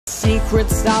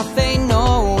secrets out, they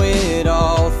know it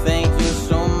all. Thank you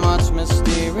so much,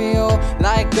 Mysterio.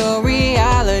 Like a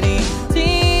reality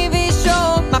TV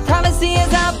show, my privacy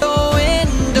is out the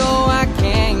window. I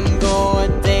can't go a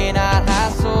day not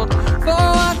hassled for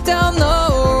a walk down the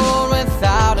road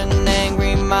without an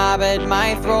angry mob at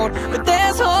my throat. But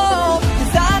there's hope,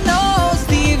 'cause I know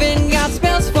Steven got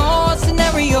spells for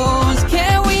scenarios.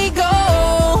 Can we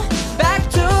go back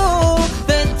to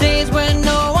the days when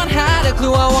no one had a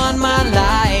clue? I want my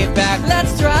life back,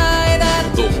 let's try that.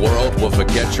 The world will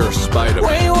forget your Spider-Man.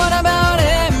 Wait, what about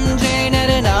MJ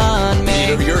netted on me?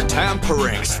 Peter, you're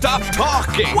tampering. Stop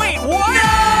talking. Wait, what? No!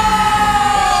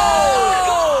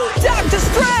 Doctor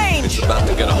Strange! It's about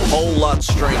to get a whole lot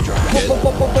stranger, kid.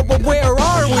 Where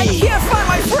are we? I can't find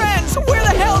my friends! Where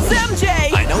the hell's MJ?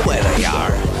 I know where they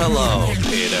are. Hello,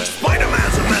 Peter.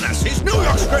 Spider-Man's a menace. He's New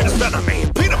York's greatest enemy.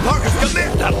 Peter Parker's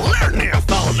command at Lernia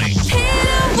felony.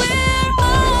 Peter, where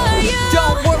are you?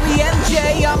 Don't worry,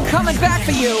 MJ, I'm coming back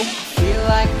for you. Feel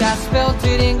like that spell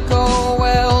didn't go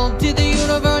well. Did the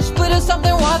universe split or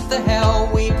something? What the hell?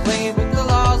 We played with the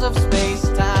laws of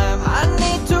space-time. I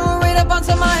need to read up on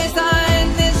some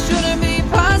Einstein. This shouldn't be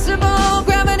possible.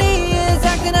 Gravity is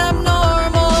acting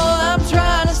abnormal. I'm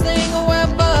trying to sling a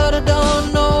web, but I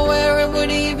don't know where it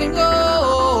would even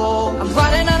go. I'm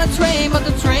riding on a train, but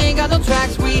the train got no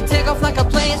tracks. We take off like a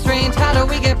plane, strange. How do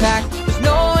we get back? There's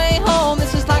no way home.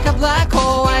 This is like a black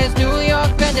hole. Why is New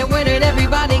York bending? Where did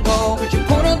everybody go? Could you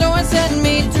portal door and send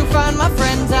me to find my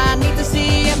friends? I need to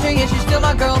see MJ. Is she still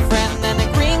my girlfriend? And a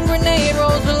green grenade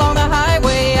rolls along the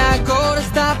highway. I go to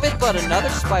stop it, but another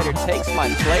spider takes my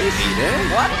place. Peter?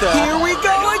 What the? Here we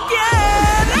go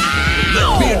again!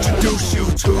 Let me introduce you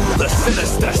to the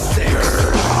Sinister Six.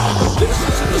 This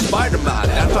is in the Spider-Man,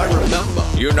 as I remember.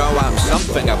 You know I'm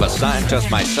something of a scientist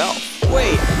myself.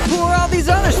 Wait, who are all these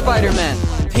other Spider-Men?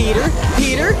 Peter?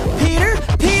 Peter? Peter?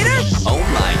 Peter? Oh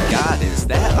my God, is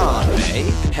that Aunt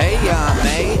May? Hey, Aunt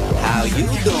May, how you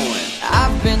doing?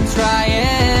 I've been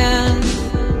trying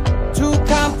to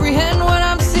comprehend what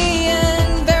I'm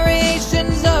seeing.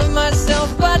 Variations of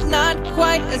myself, but not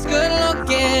quite as good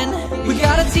looking. We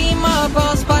gotta team up,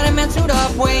 all Spider-Man suit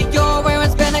up. Wait, you're wearing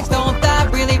spandex, don't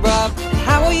that really rub?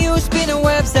 How are you spinning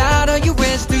webs out of your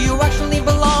wrist? Do you actually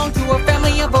belong to a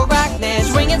family of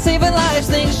arachnids? Swing and save a life,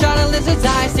 slingshot a lizard's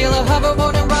eye. Steal a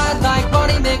hoverboard and ride like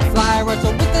Marty McFly.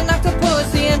 Wrestle with an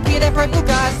octopus and be that purple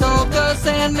guy. So the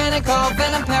Sandman and call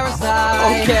Venom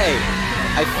Parasite. Okay,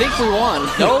 I think we won.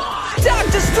 Nope.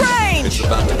 Doctor Strange! It's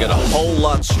about to get a whole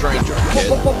lot stranger, kid.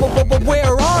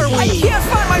 Where are we? I can't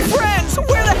find